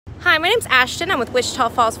Hi, my name's Ashton. I'm with Wichita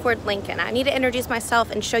Falls Ford Lincoln. I need to introduce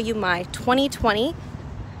myself and show you my 2020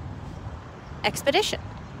 Expedition.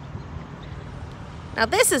 Now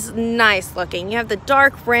this is nice looking. You have the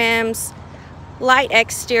dark rims, light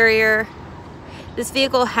exterior. This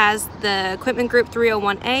vehicle has the Equipment Group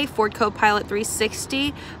 301A, Ford Co-Pilot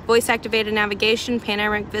 360, voice activated navigation,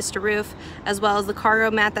 panoramic vista roof, as well as the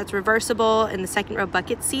cargo mat that's reversible and the second row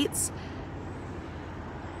bucket seats.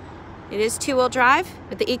 It is two-wheel drive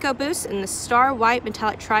with the EcoBoost and the Star White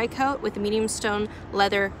Metallic Tri-Coat with the medium stone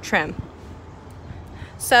leather trim.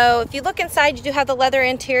 So if you look inside, you do have the leather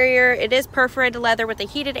interior. It is perforated leather with the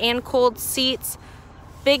heated and cooled seats.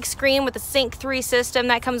 Big screen with the Sync 3 system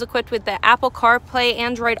that comes equipped with the Apple CarPlay,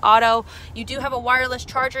 Android Auto. You do have a wireless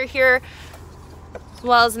charger here, as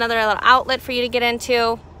well as another little outlet for you to get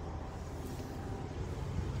into.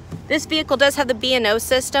 This vehicle does have the B&O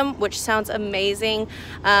system, which sounds amazing.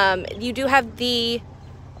 You do have the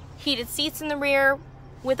heated seats in the rear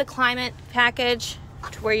with a climate package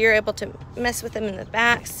to where you're able to mess with them in the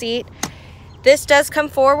back seat. This does come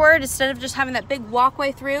forward. Instead of just having that big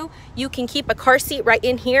walkway through, you can keep a car seat right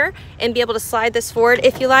in here and be able to slide this forward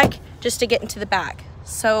if you like, just to get into the back.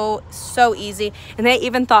 So easy. And they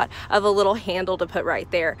even thought of a little handle to put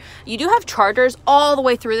right there. You do have chargers all the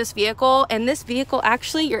way through this vehicle, and this vehicle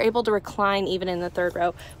actually you're able to recline even in the third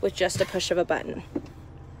row with just a push of a button.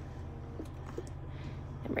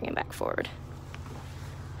 And bring it back forward.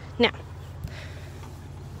 Now,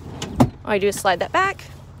 all you do is slide that back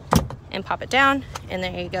and pop it down, and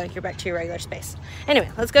there you go, you're back to your regular space. Anyway,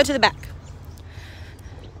 let's go to the back.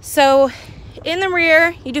 So in the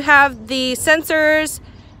rear, you do have the sensors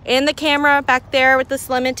and the camera back there with this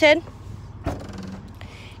limited.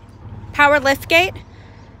 Power lift gate.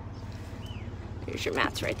 Here's your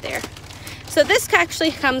mats right there. So this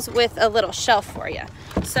actually comes with a little shelf for you.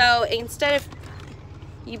 So instead of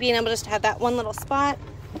you being able just to have that one little spot,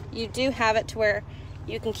 you do have it to where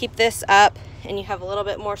you can keep this up and you have a little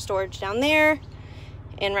bit more storage down there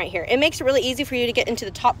and right here. It makes it really easy for you to get into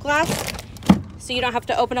the top glass, so you don't have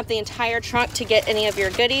to open up the entire trunk to get any of your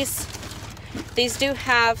goodies. These do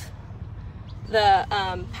have the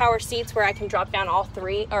power seats where I can drop down all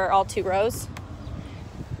two rows.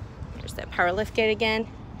 There's that power lift gate again.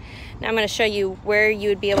 Now I'm going to show you where you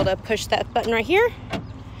would be able to push that button right here,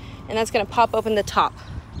 and that's going to pop open the top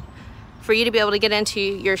for you to be able to get into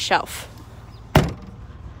your shelf.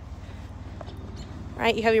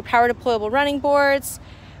 Right, you have your power deployable running boards,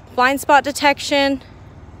 blind spot detection,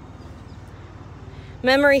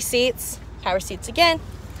 memory seats, power seats again,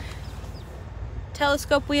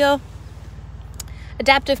 telescope wheel,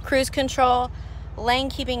 adaptive cruise control, lane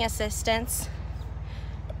keeping assistance.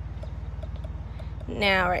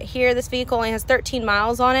 Now right here, this vehicle only has 13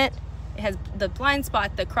 miles on it. It has the blind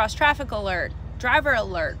spot, the cross traffic alert, driver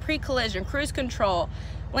alert, pre-collision, cruise control,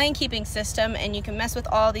 lane keeping system, and you can mess with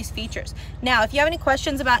all these features. Now, if you have any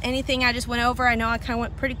questions about anything I just went over, I know I kind of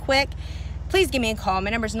went pretty quick, please give me a call.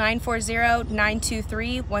 My number is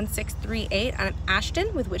 940-923-1638. I'm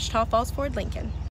Ashton with Wichita Falls Ford Lincoln.